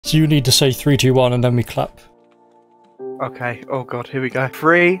So you need to say 3, 2, 1, and then we clap. Okay. Oh god, here we go.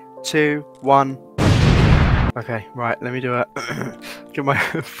 3, 2, 1. Okay, right, let me do it. Get my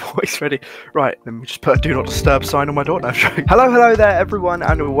voice ready. Right, let me just put a do not disturb sign on my door. No, hello there everyone,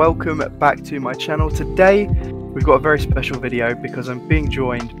 and welcome back to my channel. Today, we've got a very special video because I'm being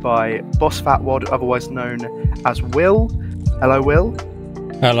joined by Boss Fatwod, otherwise known as Will. Hello, Will.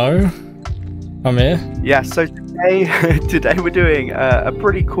 Hello. I'm here. Yeah, so today we're doing a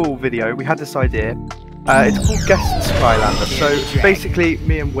pretty cool video. We had this idea. It's called Guest Skylander. So basically,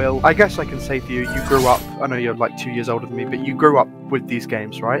 me and Will, I guess I can say for you, you grew up, I know you're like 2 years older than me, but you grew up with these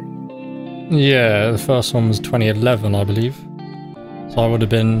games, right? Yeah, the first one was 2011, I believe. So I would have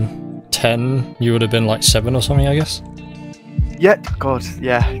been 10, you would have been like 7 or something, I guess. Yeah, God,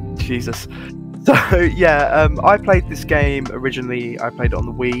 yeah, Jesus. So yeah, I played this game originally. I played it on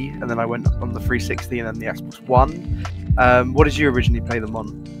the Wii, and then I went on the 360 and then the Xbox One. What did you originally play them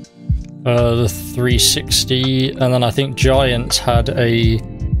on? The 360, and then I think Giants had a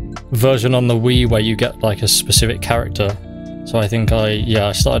version on the Wii where you get like a specific character. So I think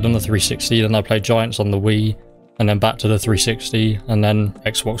I started on the 360, then I played Giants on the Wii, and then back to the 360, and then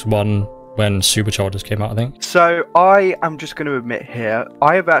Xbox One when Superchargers came out, I think. So I am just going to admit here,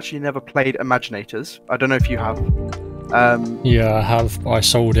 I have actually never played Imaginators. I don't know if you have. Yeah, I have. I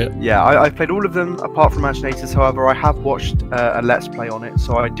sold it. Yeah, I've played all of them apart from Imaginators. However, I have watched a Let's Play on it,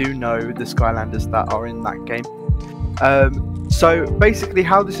 so I do know the Skylanders that are in that game. So basically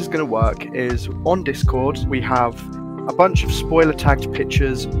how this is going to work is on Discord we have a bunch of spoiler tagged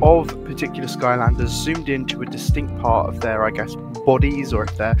pictures of particular Skylanders zoomed into a distinct part of their, I guess, bodies, or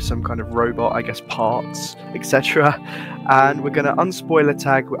if they're some kind of robot, I guess, parts, etc. And we're going to unspoiler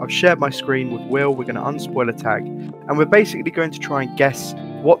tag. I've shared my screen with Will. We're going to unspoiler tag, and we're basically going to try and guess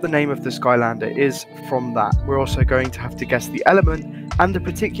what the name of the Skylander is from that. We're also going to have to guess the element and the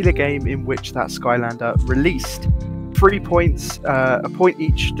particular game in which that Skylander released. 3 points, a point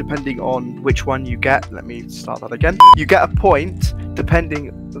each depending on which one you get. Let me start that again. You get a point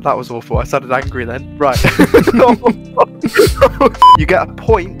depending... That was awful. I sounded angry then. Right. You get a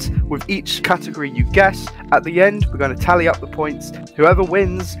point with each category you guess. At the end, we're going to tally up the points. Whoever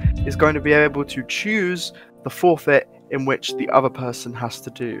wins is going to be able to choose the forfeit in which the other person has to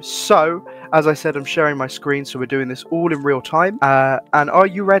do. So, as I said, I'm sharing my screen, so we're doing this all in real time. And are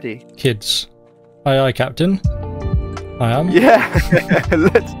you ready? Kids. Aye, Captain. I am. Yeah,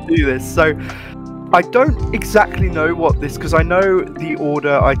 let's do this. So, I don't exactly know what this, because I know the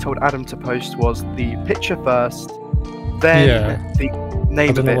order I told Adam to post was the picture first, then the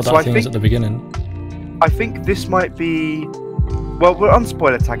name of it. I don't know what that thing is at the beginning. I think this might be... Well, we'll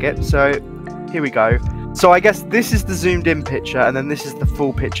unspoiler tag it, so here we go. So I guess this is the zoomed in picture, and then this is the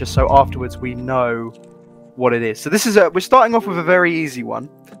full picture, so afterwards we know what it is. So this is we're starting off with a very easy one.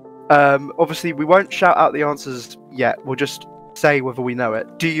 Obviously, we won't shout out the answers yet. We'll just say whether we know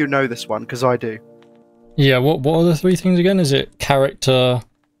it. Do you know this one? Because I do. Yeah, what are the 3 things again? Is it character,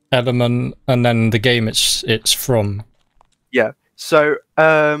 element, and then the game it's from? Yeah. So,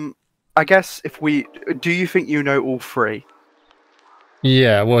 I guess if we... Do you think you know all 3?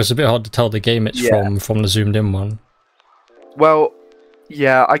 Yeah, well, it's a bit hard to tell the game it's from the zoomed in one. Well,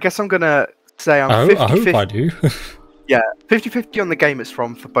 yeah, I guess I'm going to say I'm 50-50. I hope I do. Yeah, 50-50 on the game it's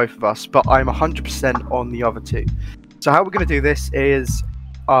from for both of us, but I'm 100% on the other 2. So how we're going to do this is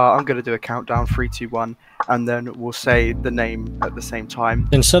I'm going to do a countdown, 3, 2, 1, and then we'll say the name at the same time.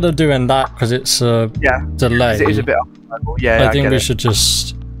 Instead of doing that, because it's a delay, it is a bit unreliable. Yeah, I think we should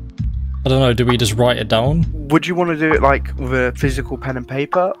just... I don't know, do we just write it down? Would you want to do it like with a physical pen and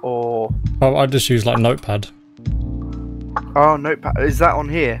paper, or...? Oh, I'd just use like Notepad. Oh, Notepad. Is that on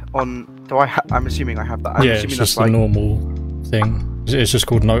here? Do I'm assuming I have that. I'm it's just a normal thing. It's just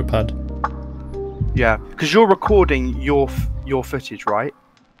called Notepad. Yeah, because you're recording your footage, right?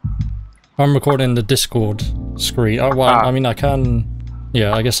 I'm recording the Discord screen. Oh, well, I mean, I can...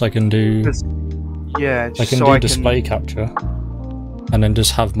 Yeah, I guess I can do... Yeah, I can do display capture. And then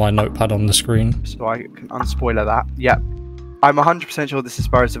just have my Notepad on the screen. So I can unspoiler that. Yep. I'm 100% sure this is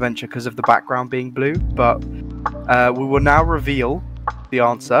Spyro's Adventure because of the background being blue, but we will now reveal the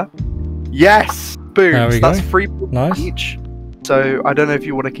answer. Yes! Boom! So that's 3 points each. So I don't know if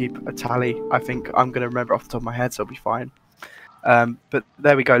you want to keep a tally. I think I'm going to remember off the top of my head, so it'll be fine. But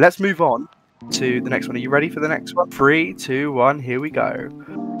there we go. Let's move on to the next one. Are you ready for the next one? 3, 2, 1, here we go.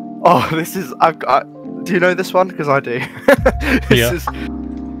 Oh, this is... do you know this one? Because I do.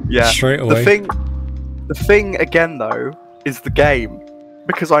 Straight away. The thing again, though, is the game.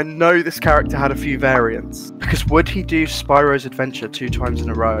 Because I know this character had a few variants. Because would he do Spyro's Adventure 2 times in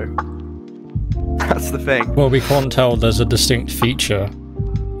a row? That's the thing. Well, we can't tell there's a distinct feature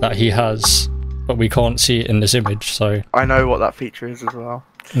that he has, but we can't see it in this image. So I know what that feature is as well.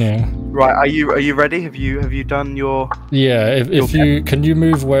 yeah. Right, are you ready? Have you done your? Yeah. If you can you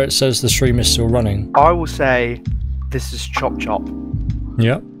move where it says the stream is still running? I will say, this is Chop Chop.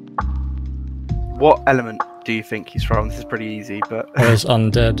 Yeah. What element do you think he's from? This is pretty easy, but There's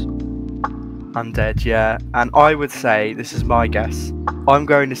undead. undead, yeah. And I would say, this is my guess, I'm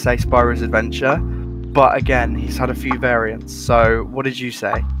going to say Spyro's Adventure, but again, he's had a few variants. So, what did you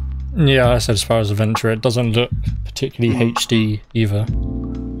say? Yeah, I said as far as Adventure, it doesn't look particularly HD either.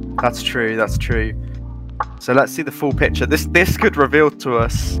 That's true. That's true. So let's see the full picture. This could reveal to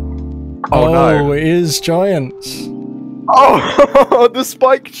us. Oh no! It is giants. Oh, the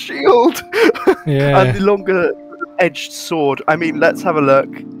spiked shield. Yeah. And the longer edged sword. I mean, let's have a look.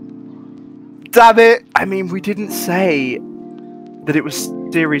 Damn it! I mean, we didn't say that it was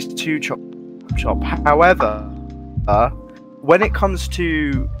Series 2 Chop Chop. However, when it comes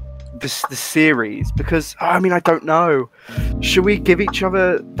to the series, because I mean, I don't know. Should we give each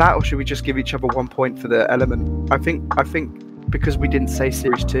other that, or should we just give each other 1 point for the element? I think because we didn't say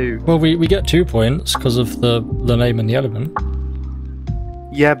Series 2. Well, we get 2 points because of the name and the element.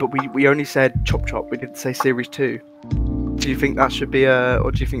 Yeah, but we only said Chop Chop. We didn't say Series 2. Do you think that should be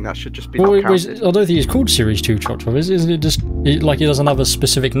or do you think that should just be not counted? I don't think it's called Series 2 Chop Chop. Isn't it just like it doesn't have a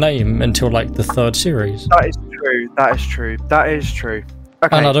specific name until like the 3rd series? That is true. That is true. That is true.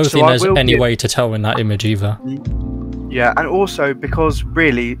 Okay, and I don't so think there's any way to tell in that image either. Yeah, and also because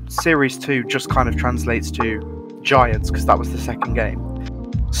really Series 2 just kind of translates to giants because that was the second game.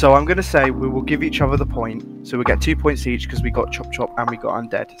 So I'm going to say we will give each other the point. So we get 2 points each because we got Chop Chop and we got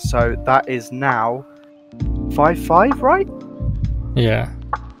Undead. So that is now 5-5, right? Yeah.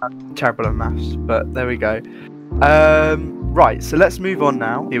 I'm terrible at maths, but there we go. Right, so let's move on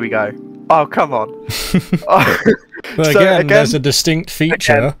now. Here we go. Oh, come on. But again, there's a distinct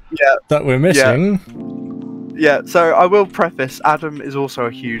feature that we're missing. Yeah, so I will preface, Adam is also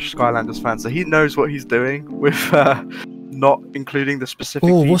a huge Skylanders fan, so he knows what he's doing with not including the specific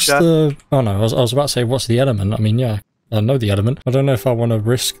feature. What's the... Oh no, I was about to say, what's the element? I mean, yeah, I know the element. I don't know if I want to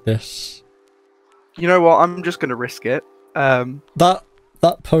risk this. You know what, I'm just going to risk it. That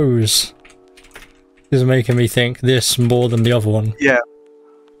pose is making me think this more than the other one. Yeah.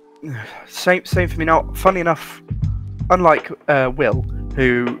 Same for me. Now, funny enough, unlike Will,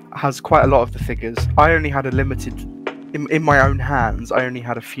 who has quite a lot of the figures, I only had a limited... In my own hands, I only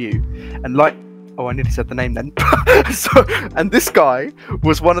had a few. And like... Oh, I nearly said the name then. And this guy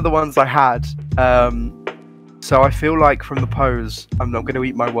was one of the ones I had. So I feel like from the pose, I'm not going to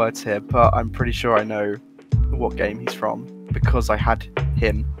eat my words here, but I'm pretty sure I know what game he's from because I had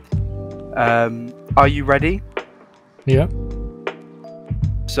him. Are you ready? Yeah.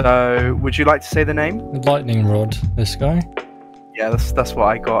 So, would you like to say the name? Lightning Rod, this guy. Yeah, that's what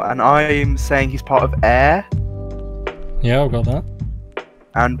I got. And I'm saying he's part of Air. Yeah, I've got that.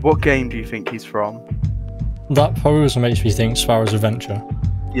 And what game do you think he's from? That pose makes me think Spyro's Adventure.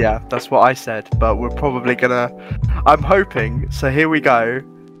 Yeah, that's what I said, but we're probably gonna... I'm hoping, so here we go.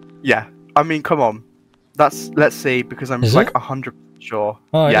 Yeah, I mean, come on. Let's see, because I'm like 100% sure.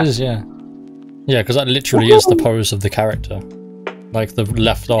 Oh, it is, yeah. Yeah, because that literally is the pose of the character. Like the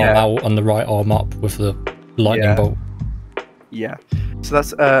left arm out and the right arm up with the lightning bolt. Yeah. So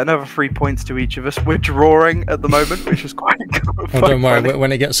that's another 3 points to each of us. We're drawing at the moment, which is quite good. Oh, don't worry,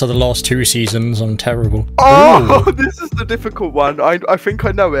 when it gets to the last 2 seasons, I'm terrible. Oh, ooh. This is the difficult one. I think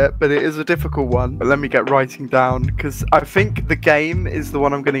I know it, but it is a difficult one. But let me get writing down, because I think the game is the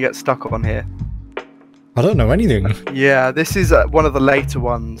one I'm going to get stuck on here. I don't know anything. Yeah, this is one of the later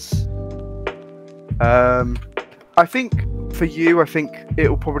ones. I think for you, I think it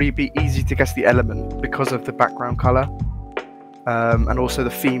will probably be easy to guess the element because of the background colour. And also the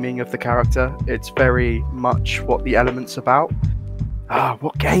theming of the character. It's very much what the element's about. Ah,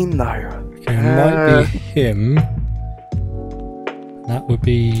 what game though? Okay, it might be him. That would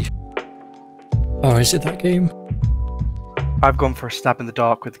be... Oh, is it that game? I've gone for a stab in the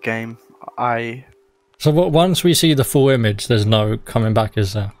dark with the game. So once we see the full image, there's no coming back,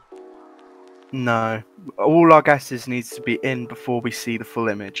 is there? No. All our guesses needs to be in before we see the full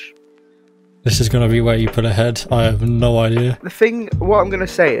image. This is going to be where you put a head. I have no idea. What I'm going to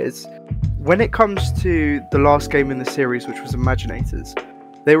say is, when it comes to the last game in the series, which was Imaginators,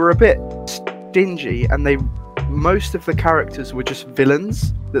 they were a bit stingy, and most of the characters were just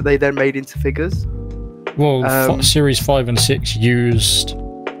villains that they then made into figures. Well, Series 5 and 6 used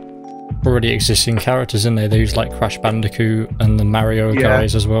already existing characters, didn't they? They used like Crash Bandicoot and the Mario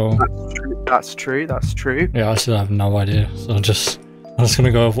guys as well. That's true. Yeah, I still have no idea. So I'm just going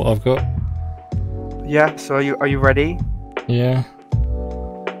to go with what I've got. Yeah, so are you ready? Yeah.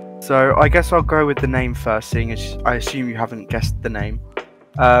 So I guess I'll go with the name first, seeing as I assume you haven't guessed the name.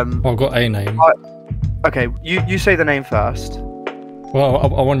 I've got a name. Okay, you say the name first. Well,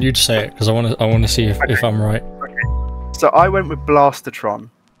 I want you to say it because I want to see if I'm right. Okay. So I went with Blastertron.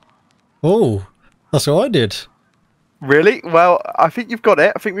 Oh, that's what I did. Really? Well, I think you've got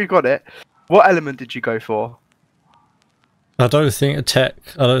it. I think we've got it. What element did you go for? I don't think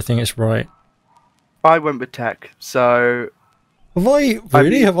it's right. I went with tech. So Have I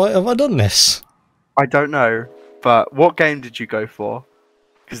really? Have I done this? I don't know, but what game did you go for?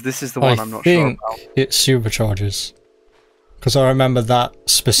 Because this is the one I'm not sure about. I think it's Superchargers. Because I remember that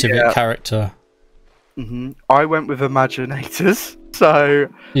specific character. I went with Imaginators. So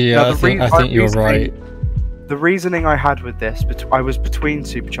yeah, I think you're right. The reasoning I had with this, I was between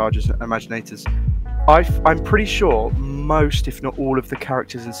Superchargers and Imaginators. I'm pretty sure most, if not all, of the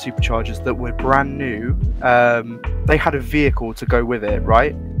characters in Superchargers that were brand new, they had a vehicle to go with it,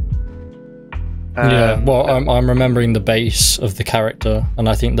 right? Yeah, well, I'm remembering the base of the character, and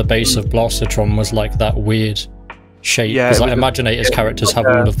I think the base of Blastertron was like that weird shape. Yeah, because like Imaginators characters have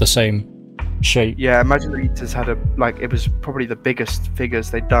all of the same shape. Yeah, Imaginators had it was probably the biggest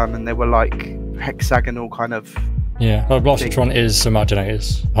figures they'd done, and they were like hexagonal kind of. Yeah, well, Blastertron is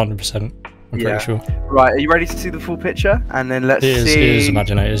Imaginators, 100%. I'm pretty sure. Right, are you ready to see the full picture? And then let's see. It is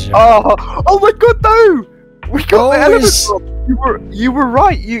Imaginators. Yeah. Oh my God, no! We got the element. You were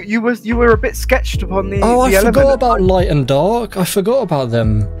right. You were a bit sketched upon the. Oh, the I forgot about light and dark. I forgot about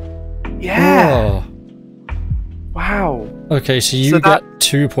them. Yeah. Oh. Wow. Okay, so you get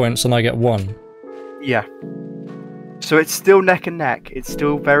 2 points and I get 1. Yeah. So it's still neck and neck. It's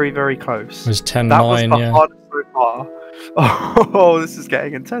still very, very close. It was 10-9, that was the hardest so far. Oh, this is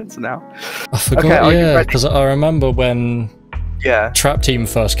getting intense now. I forgot, because I remember when Trap Team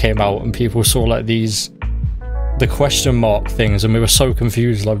first came out and people saw like the question mark things, and we were so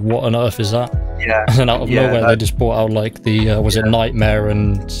confused, like what on earth is that? Yeah. And then out of nowhere they just brought out like the was it Nightmare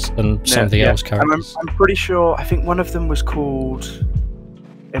and something else characters. I'm pretty sure. I think one of them was called.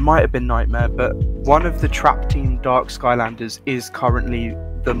 It might have been Nightmare, but one of the Trap Team Dark Skylanders is currently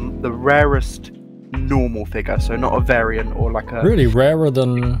the rarest normal figure, so not a variant or like a. Really rarer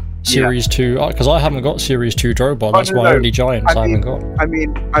than Series 2, because I haven't got Series 2 Drobot. That's why only Giants I haven't got. I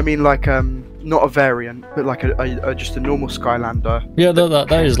mean like not a variant, but like a just a normal Skylander. Yeah,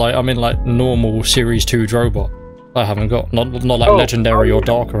 that is like like normal Series 2 Drobot. I haven't got not like Legendary or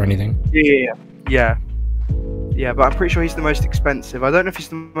Dark or anything. Yeah, but I'm pretty sure he's the most expensive. I don't know if he's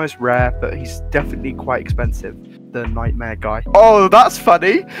the most rare, but he's definitely quite expensive. The Nightmare guy. Oh, that's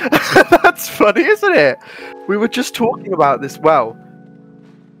funny. That's funny, isn't it? We were just talking about this. Well,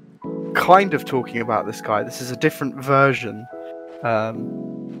 kind of talking about this guy. This is a different version.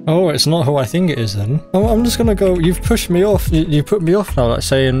 Oh, it's not who I think it is then. Oh, I'm just gonna go. You've pushed me off. You put me off now, like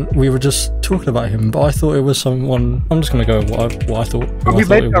saying we were just talking about him, but I thought it was someone. I'm just gonna go with what I thought. You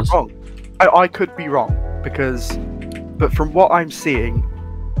may be wrong. I could be wrong but from what I'm seeing,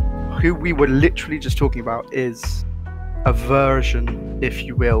 who we were literally just talking about is a version, if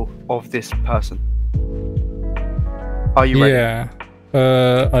you will, of this person. Are you ready? Yeah.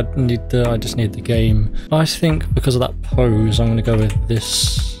 I just need the game. I think because of that pose, I'm gonna go with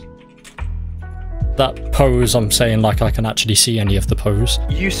this. That pose, I'm saying like I can actually see any of the pose.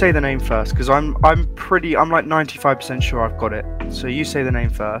 You say the name first, because I'm like 95% sure I've got it. So you say the name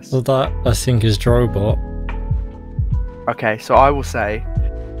first. Well, that I think is Drobot. Okay, so I will say,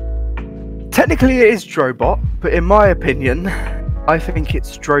 technically it is Drobot, but in my opinion, I think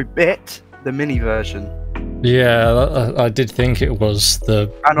it's Drobit, the mini version. Yeah, I did think it was the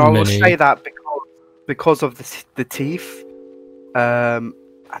mini. And I will say that because of the teeth, and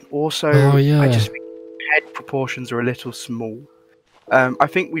also I just think head proportions are a little small. I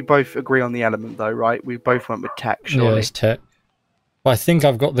think we both agree on the element though, right? We both went with tech, surely. Yeah, it's tech. Well, I think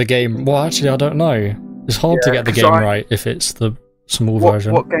I've got the game. Well, actually, I don't know. It's hard to get the game right if it's the small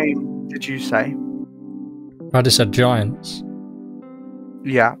version. What game did you say? I just said Giants.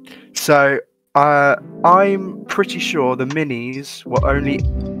 Yeah. So I'm pretty sure the minis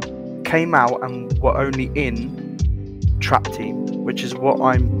came out and were only in Trap Team, which is what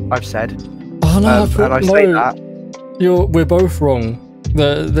I've said. Oh no! Say that. We're both wrong.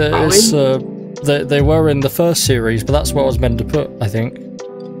 They were in the first series, but that's what I was meant to put. I think.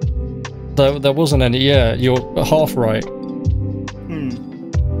 There wasn't any. Yeah, you're half right.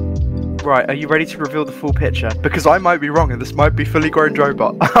 Right, are you ready to reveal the full picture? Because I might be wrong, and this might be fully grown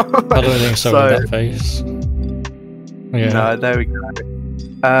Drobot. I don't think so with that face. Yeah. No, there we go.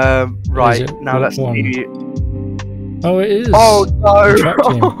 Right, now let's see. Oh, it is. Oh no!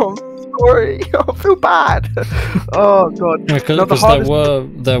 I'm sorry. I feel bad. Oh god. Because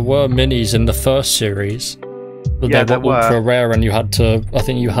there were minis in the first series, but Yeah, they there were ultra were. rare, and I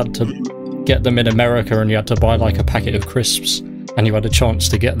think you had to get them in America, and you had to buy like a packet of crisps, and you had a chance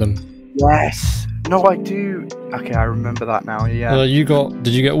to get them. Yes. No, I do. Okay, I remember that now. Yeah. Did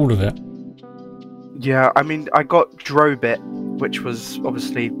you get all of it? Yeah. I mean, I got Drobit, which was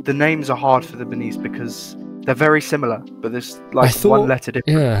obviously the names are hard for the minis because they're very similar, but there's like one letter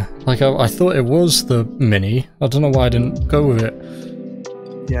different. Yeah, like I thought it was the mini. I don't know why I didn't go with it.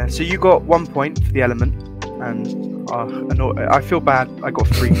 Yeah. So you got 1 point for the element, and I feel bad. I got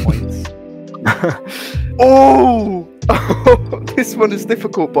 3 points. Oh, this one is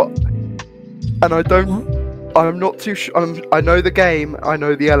difficult, and I don't. What? I'm not too sure. I know the game, I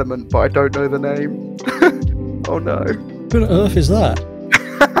know the element, but I don't know the name. Oh no. What on earth is that?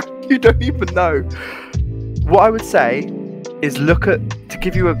 You don't even know. What I would say is to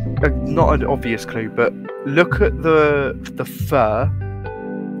give you a not an obvious clue, but look at the fur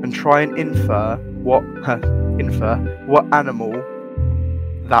and try and infer what animal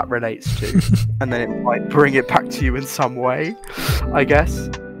that relates to, and then it might bring it back to you in some way, I guess.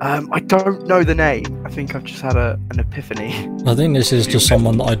 I don't know the name. I think I've just had an epiphany. I think this is just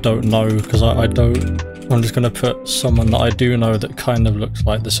someone that I don't know, because I don't. I'm just going to put someone that I do know that kind of looks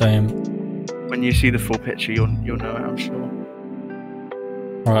like the same. When you see the full picture, you'll know it, I'm sure.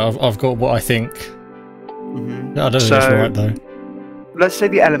 Alright, I've got what I think. Mm-hmm. I don't think it's right though. Let's say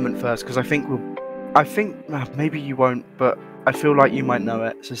the element first, because I think maybe you won't, but I feel like you might know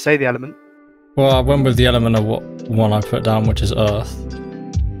it. So say the element. Well, I went with the element of what one I put down, which is Earth.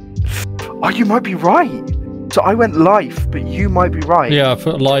 Oh, you might be right. So I went life, but you might be right. Yeah, I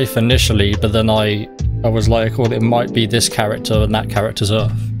put life initially, but then I was like, well, it might be this character and that character's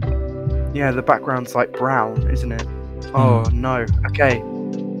Earth. Yeah, the background's like brown, isn't it? Oh no. Okay.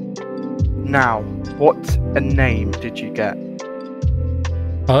 Now, what a name did you get?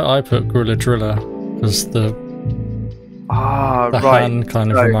 I put Gorilla Driller because the right. hand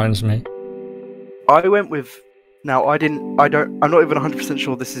kind of reminds me. I went with. Now I'm not even 100%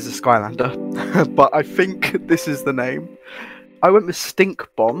 sure this is a Skylander, but I think this is the name. I went with Stink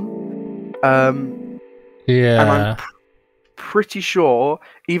Bomb. Yeah. And I'm pretty sure,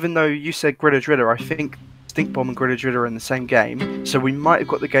 even though you said Gorilla Driller, I think Stink Bomb and Gorilla Driller are in the same game, so we might have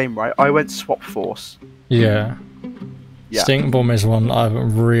got the game right. I went Swap Force. Yeah. Stink Bomb is one I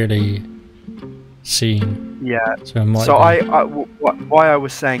haven't really seen. Yeah. So it might why I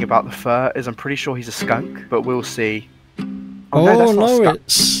was saying about the fur is I'm pretty sure he's a skunk, but we'll see. That's not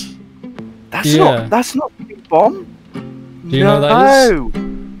Stink Bomb. Do you know that is?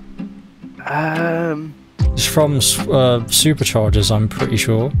 It's from Superchargers, I'm pretty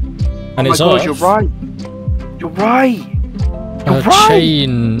sure. And it's God, you're right. You're right.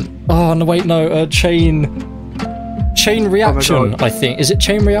 Chain. Oh no, wait, no. Chain Reaction. I think. Is it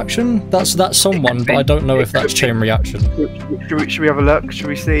Chain Reaction? That's someone, but I don't know if that's Chain Reaction. Should we have a look? Should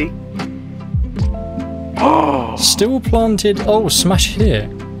we see? Oh. Still Planted. Oh, Smash Here.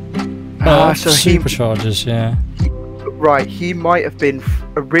 So Superchargers. Yeah. Right, he might have been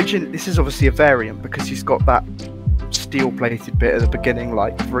this is obviously a variant because he's got that steel-plated bit at the beginning.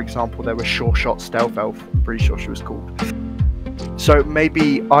 Like, for example, there was Sure Shot Stealth Elf. I'm pretty sure she was called. So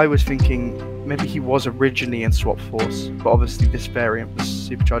maybe I was thinking maybe he was originally in Swap Force, but obviously this variant was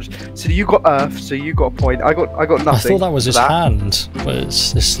supercharged. So you got Earth, so you got a point. I got nothing. I thought that was his hand, but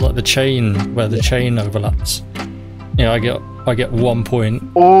it's like the chain where the chain overlaps. Yeah, I get 1 point.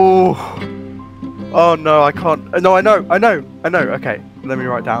 Oh no, I can't. No, I know. Okay, let me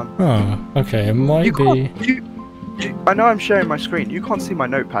write down. Oh, okay, it might be. I know I'm sharing my screen. You can't see my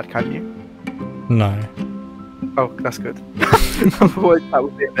notepad, can you? No. Oh, that's good. Otherwise, that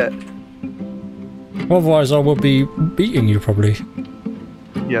would be a bit. Otherwise, I would be beating you probably.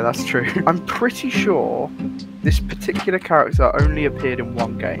 Yeah, that's true. I'm pretty sure this particular character only appeared in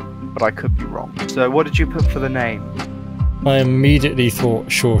one game, but I could be wrong. So, what did you put for the name? I immediately thought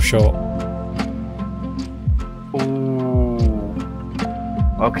Sure Shot. Ooh.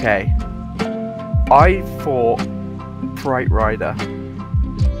 Okay. I thought Fright Rider.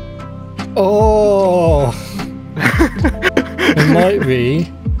 Oh. It might be.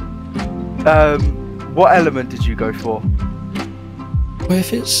 What element did you go for? Well,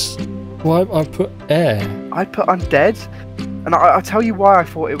 if it's... Why I put air? I put Undead, and I'll tell you why I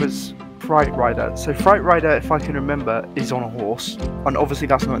thought it was Fright Rider. So Fright Rider, if I can remember, is on a horse, and obviously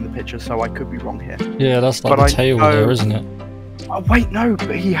that's not in the picture, so I could be wrong here. Yeah, that's like the tail there, isn't it? Oh wait, no,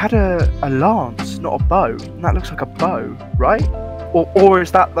 but he had a lance, not a bow, and that looks like a bow, right? Or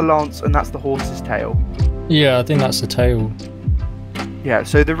is that the lance and that's the horse's tail? Yeah, I think that's the tail. Yeah,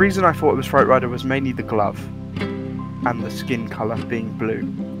 so the reason I thought it was Throat Rider was mainly the glove and the skin colour being blue.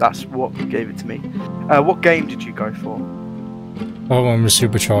 That's what gave it to me. What game did you go for? I went with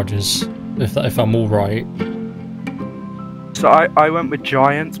Superchargers, if I'm all right. So I went with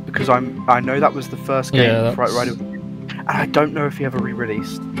Giants because I know that was the first game Yeah, Throat Rider, and I don't know if he ever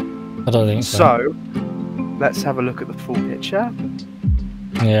re-released. I don't think so. So let's have a look at the full picture.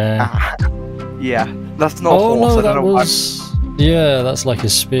 Yeah. Yeah, that's not a Oh horse. no, I don't that know was... Yeah, that's like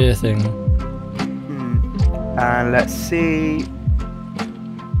his spear thing. And let's see.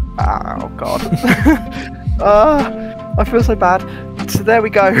 Oh god. I feel so bad. So there we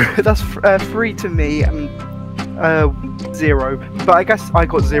go. That's 3 to me and 0. But I guess I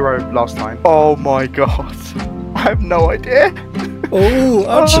got 0 last time. Oh my god. I have no idea.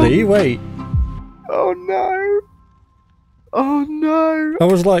 Oh, actually, wait. Oh no. Oh no. I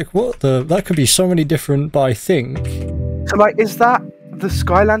was like, what the... That could be so many different, but I think... So like, is that the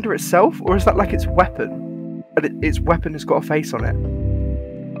Skylander itself, or is that like its weapon? And its weapon has got a face on it.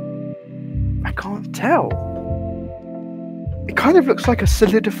 I can't tell. It kind of looks like a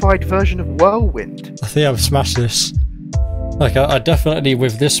solidified version of Whirlwind. I think I've smashed this. Like, I definitely,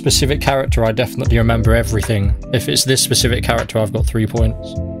 with this specific character, I definitely remember everything. If it's this specific character, I've got 3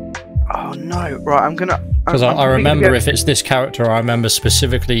 points. Oh no, right, I'm gonna... Because I remember if it's this character, I remember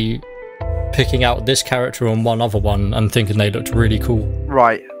specifically picking out this character and one other one and thinking they looked really cool.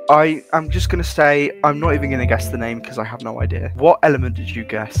 Right, I'm just gonna say, I'm not even gonna guess the name because I have no idea. What element did you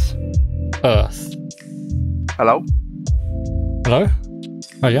guess? Earth. Hello? Hello?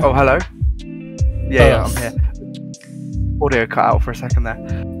 Oh yeah? Oh, hello? Yeah, Earth. I'm here. Audio cut out for a second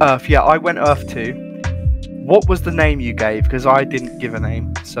there. Earth, yeah, I went Earth too. What was the name you gave? Because I didn't give a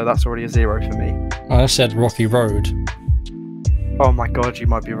name, so that's already a 0 for me. I said Rocky Road. Oh my god, you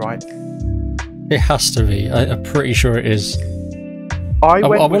might be right. It has to be. I'm pretty sure it is. I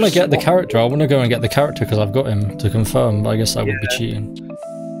want to get the character. I want to go and get the character because I've got him to confirm, but I guess that would be cheating.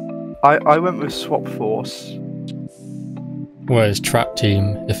 I went with Swap Force. Whereas Trap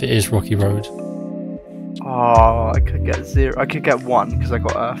Team, if it is Rocky Road. Oh, I could get 0. I could get 1 because I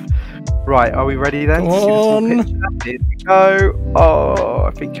got Earth. Right, are we ready then? Come on. Here we go. Oh,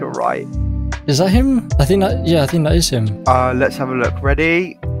 I think you're right. Is that him? I think that is him. Let's have a look.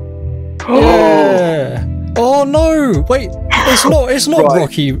 Ready? Yeah. Oh no! Wait, it's not Right.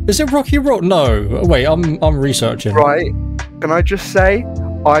 Rocky. Is it Rocky Road? No. Wait, I'm researching. Right. Can I just say,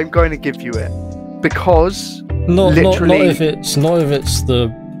 I'm going to give you it because Not literally. if it's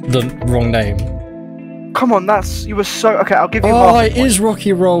the wrong name. Come on, you were so okay. I'll give you. Oh, half a it point. is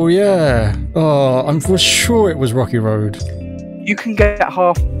Rocky Road. Yeah. Oh, I was sure it was Rocky Road. You can get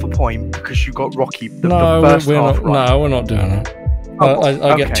half a point because you got Rocky. The No, first we're half not. right. No, we're not doing it.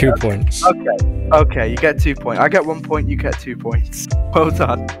 I get 2 points. Okay, you get 2 points. I get 1 point. You get 2 points. Well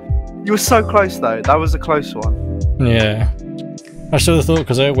done. You were so close though. That was a close one. Yeah. I should have thought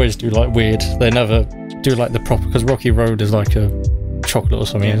because they always do like weird. They never do like the proper because Rocky Road is like a chocolate or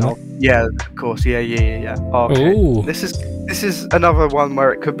something, isn't it? Yeah, of course. Yeah. Okay. Ooh. This is another one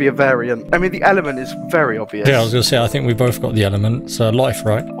where it could be a variant. I mean, the element is very obvious. Yeah, I was gonna say I think we both got the element. So life,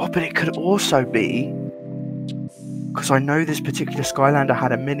 right? Oh, but it could also be because I know this particular Skylander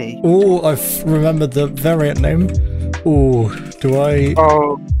had a mini. Oh, I've remembered the variant name. Oh, do I?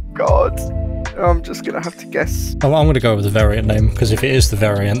 Oh God, I'm just gonna have to guess. I'm gonna go with the variant name because if it is the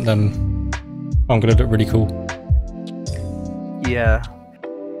variant, then I'm gonna look really cool. Yeah.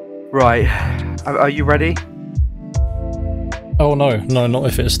 Right. Are you ready? Oh no, not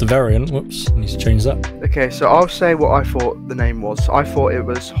if it's the variant. Whoops, I need to change that. Okay, so I'll say what I thought the name was. I thought it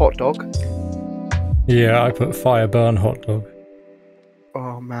was Hot Dog. Yeah, I put Fire Burn Hot Dog,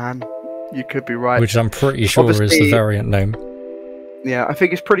 Oh man, you could be right. which I'm pretty sure is the Obviously- variant name. Yeah, I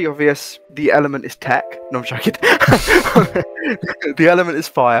think it's pretty obvious. The element is tech. No, I'm joking. The element is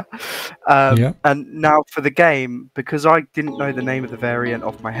fire. Yeah. And now for the game, because I didn't know the name of the variant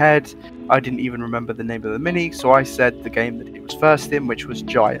off my head, I didn't even remember the name of the mini, so I said the game that it was first in, which was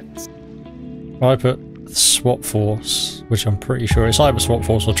Giants. I put Swap Force, which I'm pretty sure it's either Swap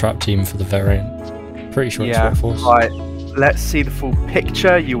Force or Trap Team for the variant. Pretty sure it's Yeah, Swap Force. right. Let's see the full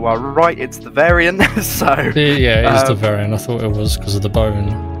picture. You are right, it's the variant. So Yeah, it is the variant. I thought it was because of the bone.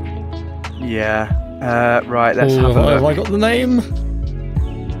 yeah. Right, let's Oh, have a have look. I got the name?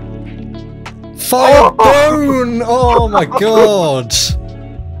 Fire Bone! Oh my god!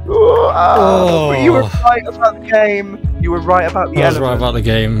 But you were right about the game. You were right about the I was right element. about the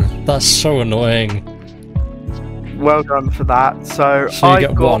game. That's so annoying. Well done for that. So So you I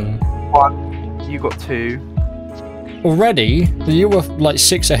get got 1. 1. You got 2. Already? You were like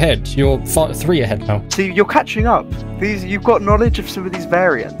 6 ahead. You're 3 ahead now. See, you're catching up. You've got knowledge of some of these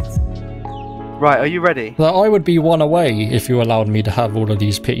variants. Right, are you ready? I would be 1 away if you allowed me to have all of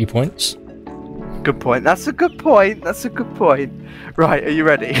these pity points. Good point. That's a good point. That's a good point. Right, are you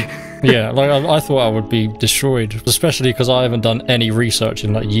ready? Yeah, like I thought I would be destroyed, especially because I haven't done any research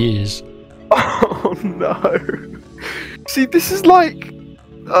in like years. Oh no. See, this is like...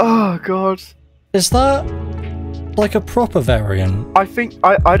 Oh god. Is that like a proper variant? I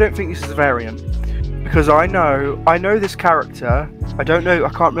don't think this is a variant. Because I know this character. I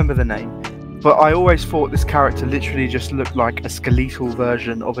can't remember the name. But I always thought this character literally just looked like a skeletal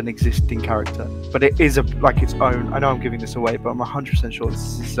version of an existing character. But it is like its own. I know I'm giving this away, but I'm 100% sure this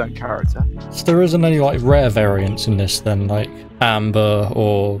is its own character. So there isn't any like rare variants in this then, like amber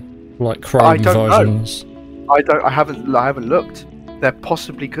or like chrome versions? I haven't looked. There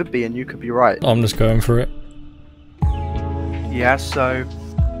possibly could be, and you could be right. I'm just going for it. Yeah, so do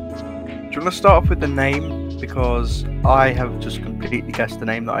you want to start off with the name? Because I have just completely guessed the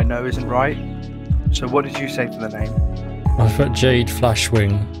name that I know isn't right. So what did you say for the name? I've got Jade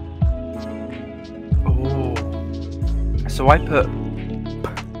Flashwing. Oh. So I put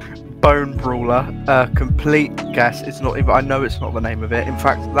Bone Brawler. Complete guess. It's not even. I know it's not the name of it. In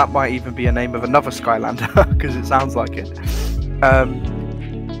fact, that might even be a name of another Skylander because it sounds like it.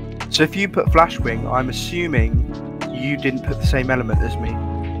 So if you put Flashwing, I'm assuming you didn't put the same element as me.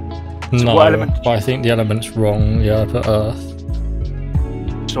 So no, what element I think the element's wrong. Yeah, I put Earth.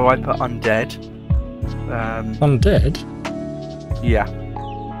 So I put Undead. Undead? Yeah.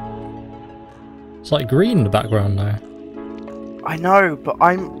 It's like green in the background now. I know, but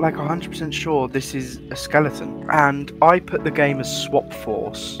I'm like 100% sure this is a skeleton. And I put the game as Swap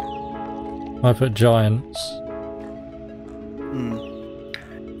Force. I put Giants.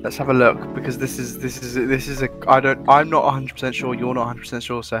 Let's have a look, because this is a I'm not 100% sure, you're not 100%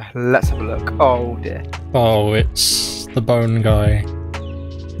 sure, so let's have a look. Oh dear. Oh, it's the bone guy.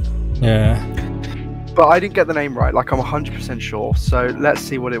 Yeah. But I didn't get the name right, like I'm 100% sure, so let's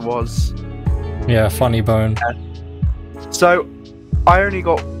see what it was. Yeah, funny bone. So I only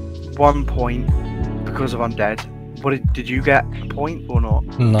got 1 point because of Undead. What did you get a point or not?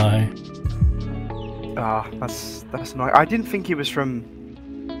 No. Ah, that's annoying. I didn't think he was from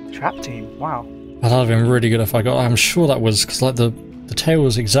Trap Team. Wow. That'd have been really good if I got. I'm sure that was because like the tail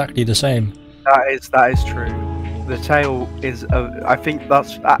was exactly the same. That is true. The tail is. I think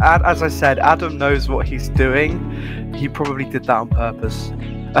that's. As I said, Adam knows what he's doing. He probably did that on purpose.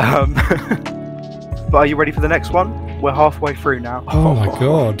 But are you ready for the next one? We're halfway through now. Oh my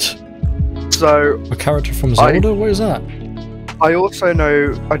god. So a character from Zelda. What is that? I also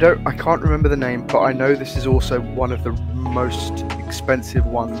know. I can't remember the name, but I know this is also one of the most expensive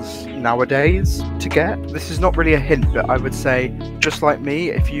ones nowadays to get. This is not really a hint, but I would say, just like me,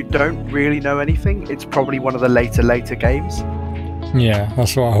 if you don't really know anything, it's probably one of the later games. Yeah,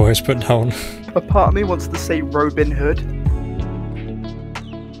 that's what I always put down. A part of me wants to say Robin Hood,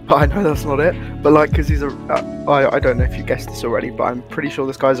 but I know that's not it. But like, because he's I don't know if you guessed this already, but I'm pretty sure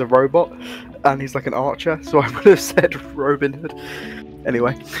this guy's a robot, and he's like an archer, so I would have said Robin Hood.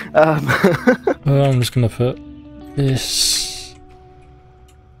 Anyway, I'm just gonna put this.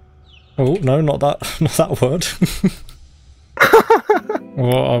 Oh no, not that word.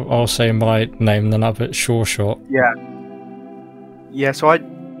 Well, I'll say my name, then I'll put Sure Shot. Yeah. So I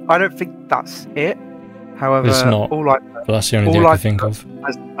don't think that's it. However, it's not. But that's the only thing I can think of.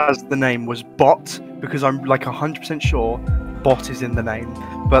 As the name was Bot, because I'm like 100% sure Bot is in the name.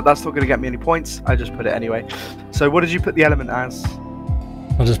 But that's not going to get me any points. I just put it anyway. So what did you put the element as?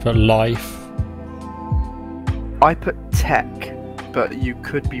 I just put Life. I put Tech, but you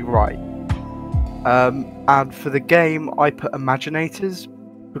could be right. And for the game, I put Imaginators,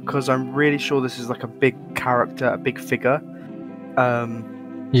 because I'm really sure this is like a big character, a big figure.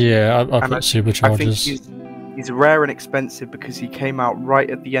 Yeah, I put Superchargers. I think he's rare and expensive because he came out right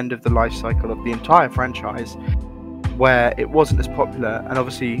at the end of the life cycle of the entire franchise, where it wasn't as popular, and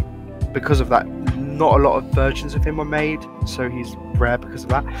obviously because of that, not a lot of versions of him were made, so he's rare because of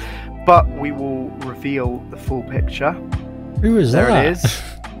that. But we will reveal the full picture. Who is that? There it is.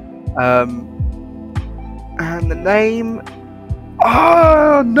 And the name.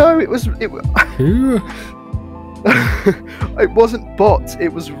 Oh no! It was. Who? It wasn't Bot.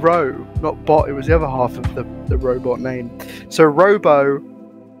 It was Ro, not Bot. It was the other half of the robot name. So Robo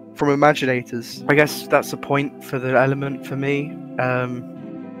from Imaginators. I guess that's a point for the element for me.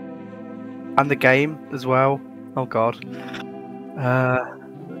 And the game as well. Oh god.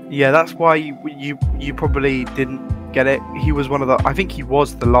 Yeah, that's why you probably didn't get it. He was one of the. I think he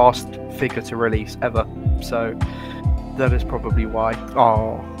was the last figure to release ever. So That is probably why.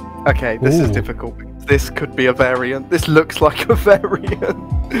 Oh, okay. This is difficult. This could be a variant. This looks like a variant.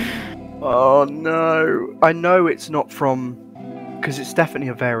 Oh no! I know it's not from, because it's definitely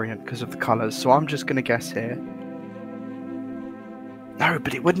a variant because of the colours. So I'm just gonna guess here. No,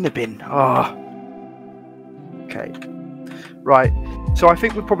 but it wouldn't have been. Oh. Okay. Right. So I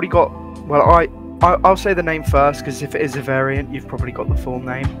think we've probably got. Well, I'll say the name first because if it is a variant, you've probably got the full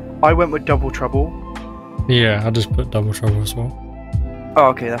name. I went with Double Trouble. Yeah, I just put Double Trouble as well. Oh,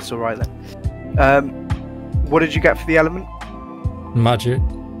 okay, that's all right then. What did you get for the element? Magic.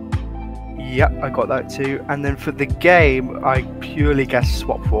 Yep, I got that too. And then for the game, I purely guessed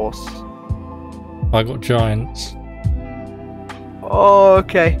Swap Force. I got Giants. Oh,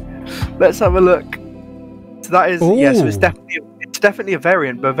 okay. Let's have a look. So that is yeah. So it's definitely a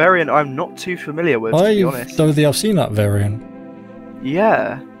variant, but a variant I'm not too familiar with, to be honest. I've seen that variant.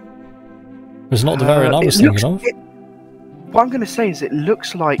 Yeah. It's not the variant I was thinking of. What I'm going to say is it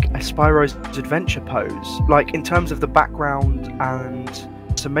looks like a Spyro's Adventure pose, like in terms of the background, and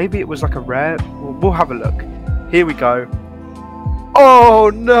so maybe it was like a rare. We'll have a look. Here we go.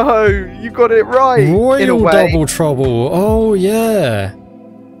 Oh no, you got it right. Royal Double Trouble. Oh yeah.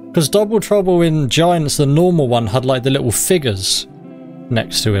 Because Double Trouble in Giants, the normal one, had like the little figures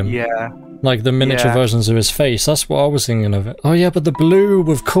next to him. Yeah. Like the miniature versions of his face. That's what I was thinking of it. Oh yeah, but the blue,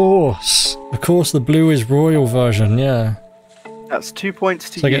 of course. Of course, the blue is Royal version, yeah. That's 2 points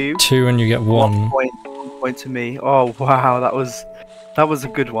to so you. I get 2 and you get 1. 1 point to me. Oh wow, that was a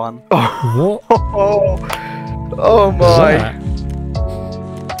good one. What? Oh my.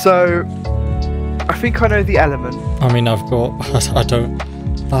 So, I think I know the element. I mean, I've got.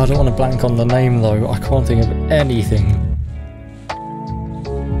 I don't want to blank on the name though. I can't think of anything.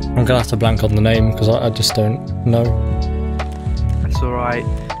 I'm gonna have to blank on the name because I just don't know. That's alright.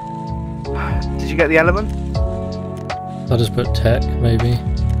 Did you get the element? I just put tech, maybe.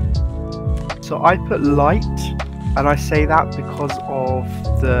 So I put light, and I say that because of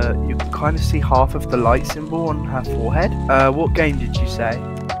you can kind of see half of the light symbol on her forehead. What game did you say?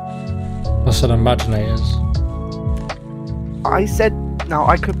 I said Imaginators. I said, now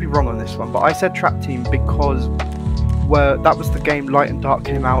I could be wrong on this one, but I said Trap Team because that was the game Light and Dark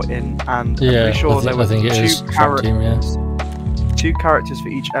came out in, and I'm pretty sure there were two characters for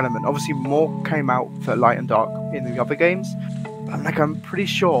each element. Obviously more came out for Light and Dark in the other games, but I'm pretty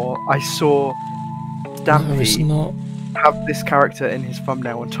sure I saw Stampy have this character in his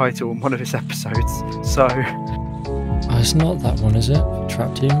thumbnail and title in one of his episodes. So it's not that one, is it?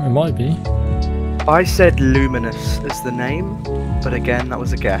 Trap Team? It might be. I said Luminous as the name, but again, that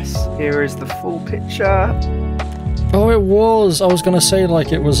was a guess. Here is the full picture. Oh, it was! I was gonna say,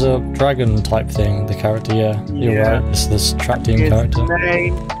 like, it was a dragon type thing, the character, yeah. You're right, it's this Trap Team character.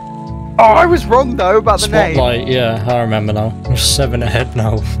 Oh, I was wrong, though, about the name. Spotlight, yeah, I remember now. I'm 7 ahead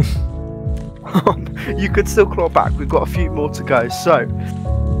now. You could still claw back, we've got a few more to go. So,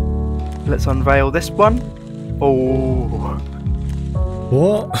 let's unveil this one. Oh.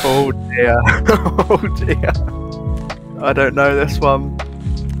 What? Oh dear. Oh dear. I don't know this one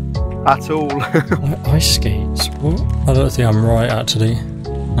at all. Ice skates? What? I don't think I'm right, actually.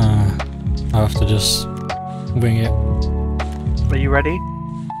 I have to just wing it. Are you ready?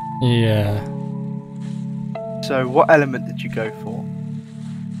 Yeah. So, what element did you go for?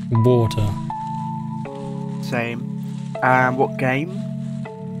 Water. Same. And what game?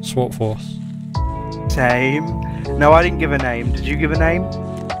 Swap Force. Same. No, I didn't give a name. Did you give a name?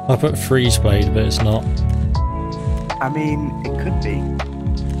 I put Freeze Blade, but it's not. I mean, it could be.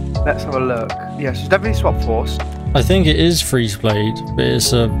 Let's have a look. Yes, it's definitely Swap Force. I think it is Freeze Blade, but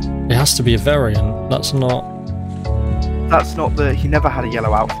it has to be a variant. That's not he never had a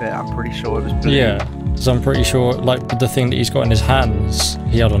yellow outfit. I'm pretty sure it was blue. Yeah, because I'm pretty sure, like, the thing that he's got in his hands,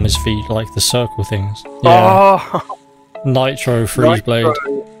 he had on his feet, like the circle things. Yeah. Oh! Nitro Freeze Blade.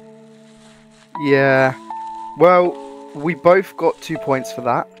 Yeah. Well, we both got 2 points for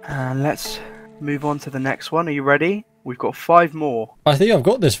that. And let's move on to the next one. Are you ready? We've got 5 more. I think I've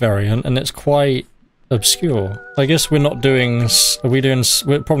got this variant, and it's quite obscure. I guess we're not doing...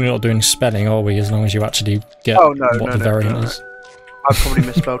 We're probably not doing spelling, are we? As long as you actually get what the variant is. I've probably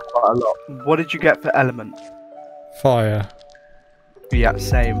misspelled quite a lot. What did you get for element? Fire. Yeah,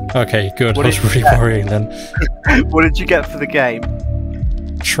 same. Okay, good. I was really worrying then. What did you get for the game?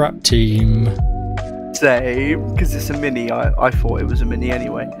 Trap Team. Same, because it's a mini. I thought it was a mini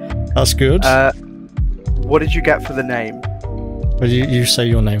anyway. That's good. What did you get for the name? Well, you say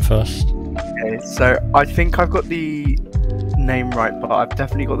your name first. Okay, so I think I've got the name right, but I've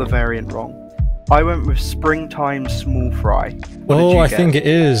definitely got the variant wrong. I went with Springtime Small Fry. I think it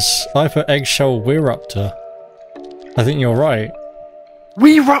is. I put Eggshell Weiruptor. I think you're right.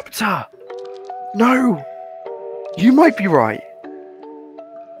 Weeruptor! No! You might be right.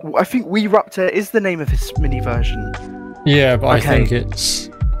 I think Weeruptor is the name of his mini version. Yeah, but I think it's...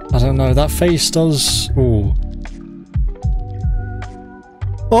 I don't know, that face does... Ooh.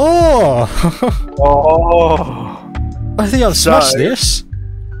 Oh! Oh! I think I've smashed this.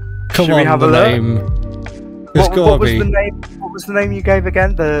 Come should on, we have the a look? name. It's What gotta was be. the name? What was the name you gave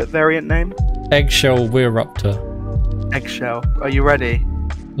again? The variant name? Eggshell Weeruptor. Eggshell. Are you ready?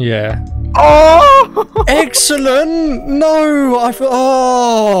 Yeah. Oh! Excellent! No!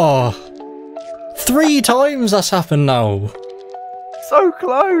 Oh! 3 times that's happened now. So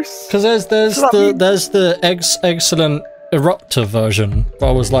close. Because there's the excellent Eruptor version. But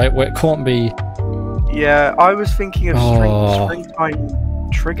I was like, well, it can't be Yeah, I was thinking of Springtime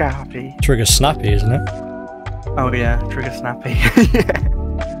Trigger Happy. Trigger Snappy, isn't it? Oh yeah, Trigger Snappy.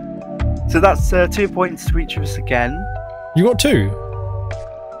 Yeah. So that's 2 points to each of us again. You got 2?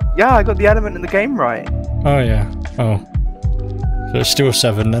 Yeah, I got the element in the game right. Oh yeah. Oh. So it's still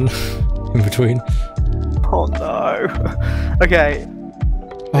 7 then, in between. Oh no. Okay.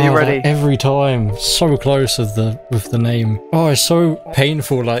 Are you ready? Like, every time, so close with the name. Oh, it's so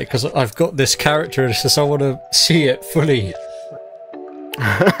painful, like, because I've got this character, and it's just I want to see it fully.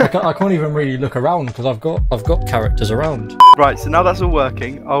 I can't even really look around because I've got characters around. Right, so now that's all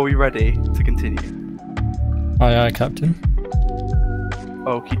working. Are we ready to continue? Aye, aye, Captain.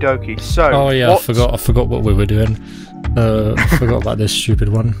 Okie dokie. So. Oh yeah, I forgot what we were doing. I forgot about this stupid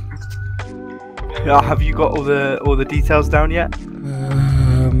one. Have you got all the details down yet?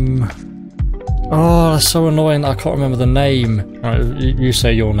 Oh, that's so annoying. I can't remember the name. Right, you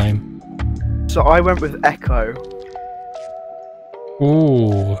say your name. So I went with Echo.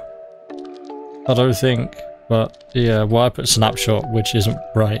 Ooh. I don't think, but yeah. Well, I put Snapshot, which isn't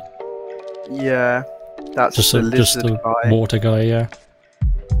right. Yeah, that's Just the a lizard guy. water guy, yeah.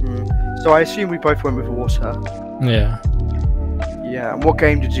 So I assume we both went with water. Yeah. Yeah. And what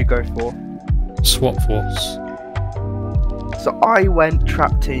game did you go for? Swap Force. So I went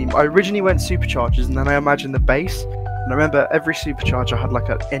Trap Team. I originally went Superchargers, and then I imagined the base. And I remember every Supercharger had like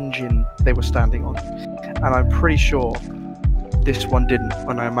an engine they were standing on. And I'm pretty sure this one didn't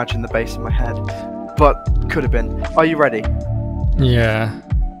when I imagined the base in my head. But could have been. Are you ready? Yeah.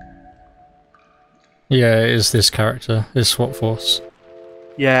 Yeah, it is this character. It's Swap Force.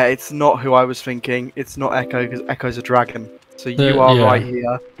 Yeah, it's not who I was thinking. It's not Echo, because Echo's a dragon. So you are right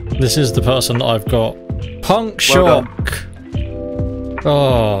here. This is the person that I've got. Punk Well Shock!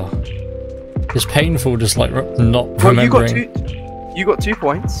 Oh. It's painful just like not Well, remembering. you got 2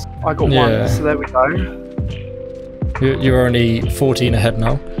 points. I got Yeah. 1, so there we go. You're only 14 ahead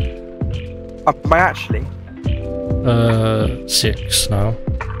now. Am I actually? 6 now.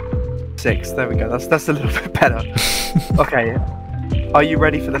 6, there we go. That's a little bit better. Okay. Are you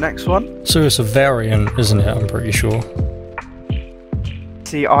ready for the next one? So it's a variant, isn't it? I'm pretty sure.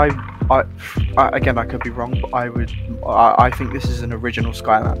 See, I again, I could be wrong, but I think this is an original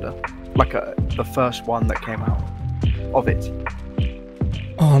Skylander, like the first one that came out of it.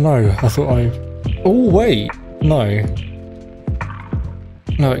 Oh no, I thought I... Oh wait, no.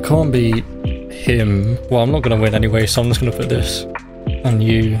 No, it can't be him. Well, I'm not going to win anyway, so I'm just going to put this. And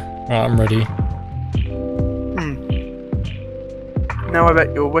you. Right, I'm ready. Now I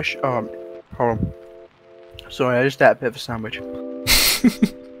bet your wish... Oh, hold on. Sorry, I just ate a bit of a sandwich.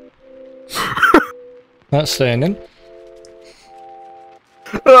 That's staying in.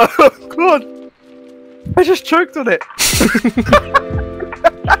 Oh god! I just choked on it!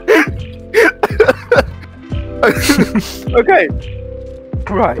 Okay.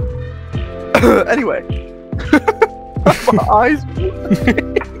 Right. Anyway. My eyes...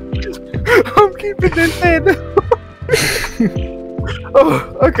 I'm keeping this in.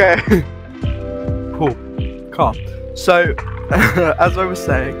 Oh, okay. Cool. Calm. So, as I was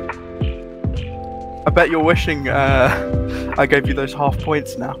saying, I bet you're wishing I gave you those half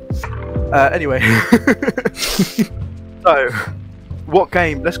points now. Anyway. So, what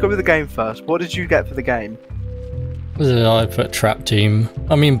game? Let's go with the game first. What did you get for the game? I put Trap Team.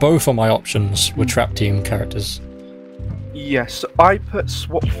 I mean, both of my options were Trap Team characters. Yes, I put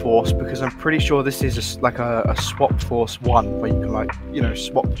Swap Force because I'm pretty sure this is like a Swap Force 1 where you can, like, you know,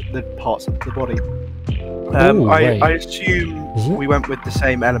 swap the parts of the body. I assume we went with the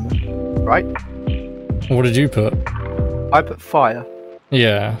same element, right? What did you put? I put Fire.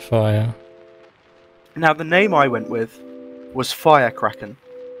 Yeah, Fire. Now, the name I went with was Firecracken,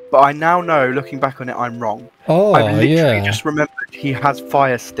 but I now know, looking back on it, I'm wrong. Oh, I literally yeah. just remembered he has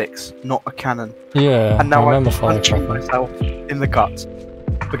fire sticks, not a cannon. Yeah, And now I remember I'm punching Firecracker. myself in the guts.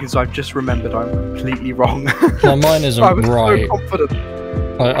 because I've just remembered I'm completely wrong. Well, mine isn't I was right. so confident.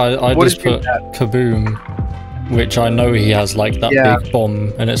 I What just did you put get? Kaboom, which I know he has like that Yeah. big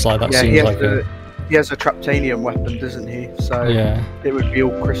bomb, and it's like that Yeah, seems like he has a Traptanium weapon, doesn't he? So yeah. it would be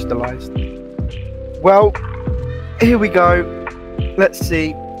all crystallized. Well, here we go. Let's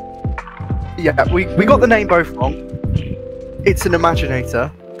see. Yeah, we got the name both wrong. It's an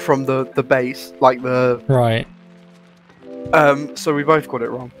Imaginator from the base, like the Right. so we both got it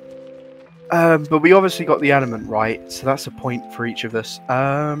wrong. But we obviously got the element right, so that's a point for each of us.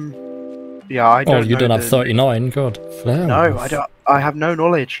 Yeah, I don't. Oh, you know don't have 39. God. Fair No, enough. I don't. I have no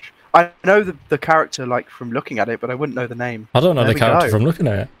knowledge. I know the character like from looking at it, but I wouldn't know the name. I don't know There the we character go. from looking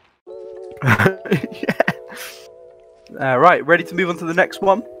at it. Yeah. Right, ready to move on to the next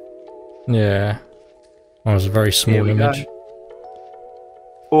one? Yeah. That was a very small Here we go. image.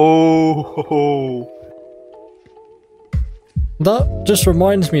 Oh. That just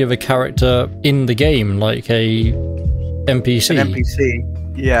reminds me of a character in the game, like a NPC. An NPC.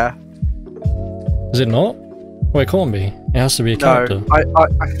 Yeah. Is it not? Well, it can't be. It has to be a character. No,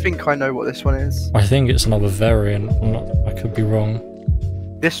 I think I know what this one is. I think it's another variant. I could be wrong.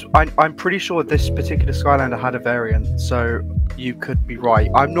 This I'm pretty sure this particular Skylander had a variant, so you could be right.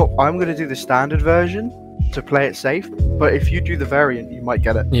 I'm gonna do the standard version to play it safe, but if you do the variant, you might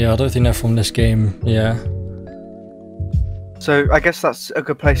get it. Yeah, I don't think they're from this game. Yeah. So I guess that's a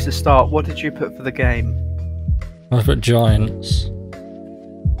good place to start. What did you put for the game? I put giants.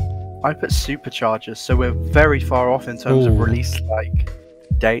 I put superchargers, so we're very far off in terms of Ooh. release like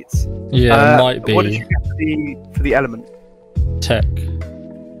dates. Yeah, it might be. What did you get for the element? Tech.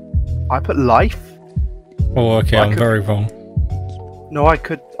 I put life. Oh, okay, I I'm could- very wrong. No, I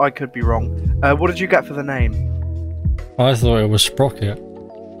could be wrong. What did you get for the name? I thought it was Sprocket.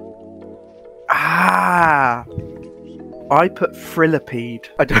 Ah, I put Frillipede.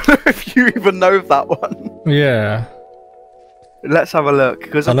 I don't know if you even know of that one. Yeah. Let's have a look,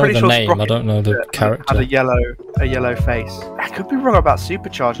 because I I'm know pretty the sure name, I Sprocket don't know the had character. a yellow face. I could be wrong about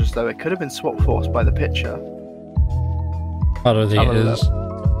superchargers though. It could have been swap force by the picture. I don't think Have it a is.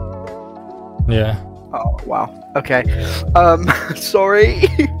 Yeah. Oh wow. Okay. Sorry.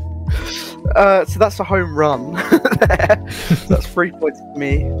 So that's a home run. That's 3 points for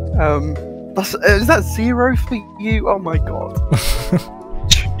me. Is that 0 for you? Oh my god.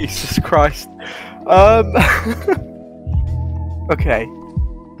 Jesus Christ. Okay.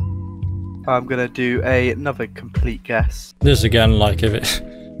 I'm gonna do another complete guess. This again, like if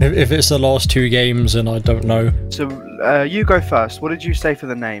it's the last two games and I don't know, So you go first. What did you say for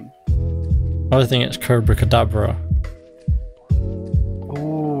the name? I think it's Cobra Cadabra.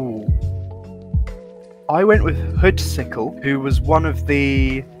 Ooh. I went with Hoodsickle, who was one of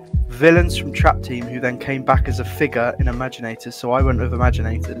the villains from Trap Team who then came back as a figure in Imaginators, so I went with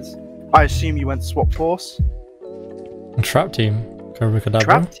Imaginators. I assume you went Swap Force? And Trap Team. Cobra Cadabra.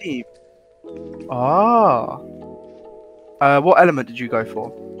 Trap Team. Ah. What element did you go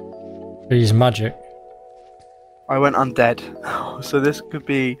for? He's magic. I went Undead. So this could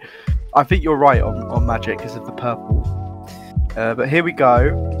be... I think you're right on magic because of the purple. But here we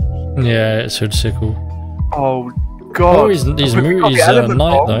go. Yeah, it's Hoodsickle. Oh, God. Oh, he's We got the knight element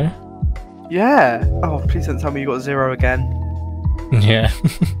wrong. though. Yeah. Oh, please don't tell me you got 0 again. Yeah.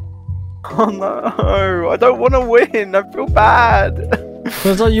 Oh no, I don't want to win. I feel bad.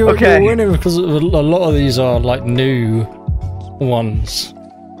 It's like you're Okay. winning because a lot of these are like new ones.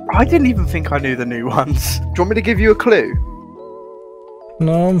 I didn't even think I knew the new ones. Do you want me to give you a clue?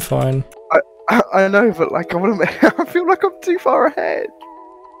 No, I'm fine. I know, but like I want to. I feel like I'm too far ahead.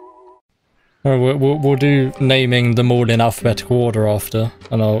 Oh, we'll do naming them all in alphabetical order after,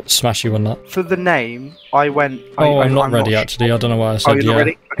 and I'll smash you on that. For the name, I went. I'm not ready actually. I don't know why I said you're not yeah.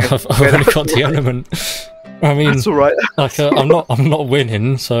 ready? Okay. I've already got the element. I mean, That's all right. like I'm not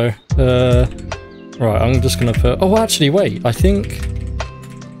winning, so right. I'm just gonna put. Oh, actually, wait. I think.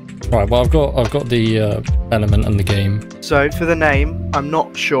 Right. Well, I've got the element and the game. So for the name, I'm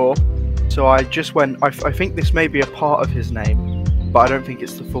not sure. So I just went. I think this may be a part of his name, but I don't think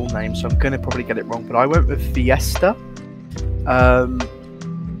it's the full name. So I'm gonna probably get it wrong. But I went with Fiesta.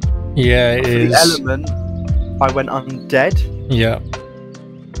 Yeah, it For is. the element, I went Undead. Yeah.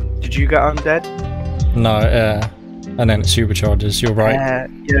 Did you get Undead? No. And then it's Superchargers. You're right. Yeah,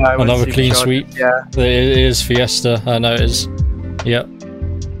 I went Another clean Supercharged, sweep. Yeah. It is Fiesta. I know it is. Yep.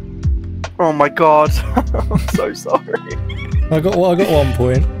 Oh my god. I'm so sorry. I got 1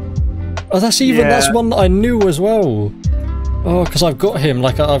 point. Oh, that's one that I knew as well. Oh, because I've got him.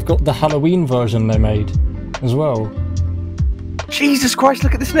 Like I've got the Halloween version they made as well. Jesus Christ,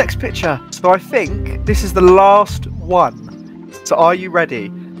 look at this next picture. So I think this is the last one. So are you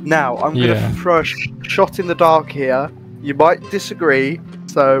ready? Now, I'm going to throw a shot in the dark here. You might disagree,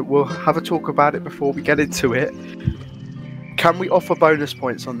 so we'll have a talk about it before we get into it. Can we offer bonus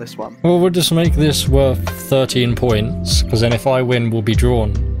points on this one? Well, we'll just make this worth 13 points, because then if I win, we'll be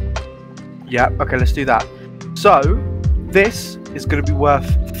drawn. Yeah, okay, let's do that. So, this is going to be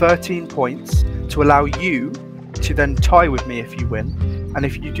worth 13 points to allow you to then tie with me if you win. And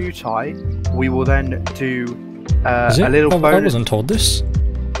if you do tie, we will then do a little bonus. I wasn't told this.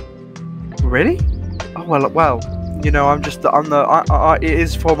 Really? Oh, well, you know, it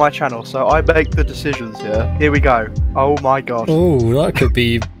is for my channel, so I make the decisions here. Here we go. Oh my god. Oh, that could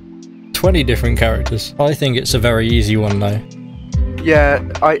be 20 different characters. I think it's a very easy one though. Yeah,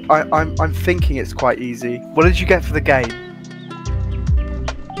 I'm thinking it's quite easy. What did you get for the game?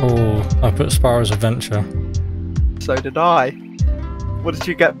 Oh, I put Sparrow's Adventure. So did I. What did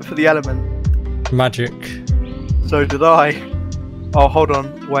you get for the element? Magic. So did I. Oh, hold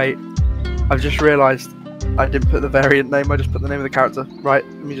on, wait. I've just realised I didn't put the variant name, I just put the name of the character. Right,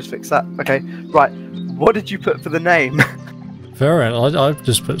 let me just fix that. Okay, right. What did you put for the name? Variant? I've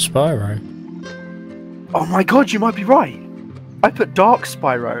just put Spyro. Oh my god, you might be right. I put Dark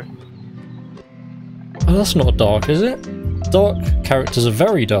Spyro. Oh, that's not dark, is it? Dark characters are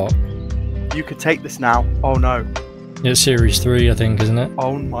very dark. You could take this now. Oh no. It's Series 3, I think, isn't it?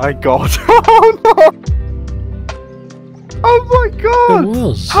 Oh my god. Oh no! Oh my god! It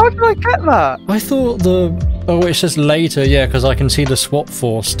was. How did I get that? I thought oh, it says later, yeah, because I can see the Swap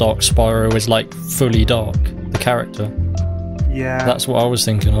Force Dark Spyro is like fully dark, the character. Yeah. That's what I was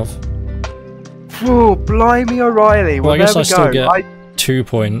thinking of. Oh, blimey O'Reilly. Well, I guess I still get I... 2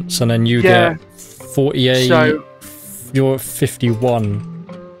 points, and then you get 48. So... You're at 51.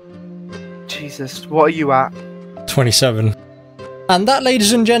 Jesus, what are you at? 27. And that,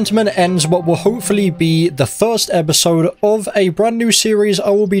 ladies and gentlemen, ends what will hopefully be the first episode of a brand new series I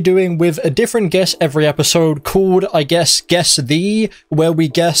will be doing with a different guest every episode called, I guess, Guess Thee, where we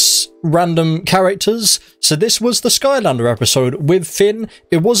guess random characters. So this was the Skylander episode with Finn.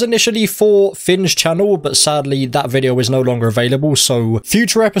 It was initially for Finn's channel, but sadly that video is no longer available, so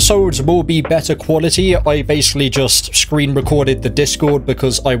future episodes will be better quality. I basically just screen recorded the Discord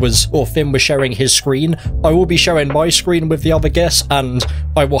because Finn was sharing his screen. I will be sharing my screen with the other guests, and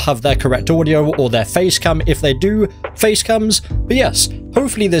I will have their correct audio or their face cam if they do face cams. But yes,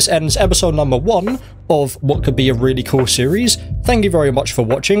 hopefully this ends episode number 1 of what could be a really cool series. Thank you very much for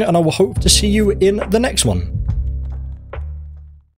watching, and I will hope to see you in the next one.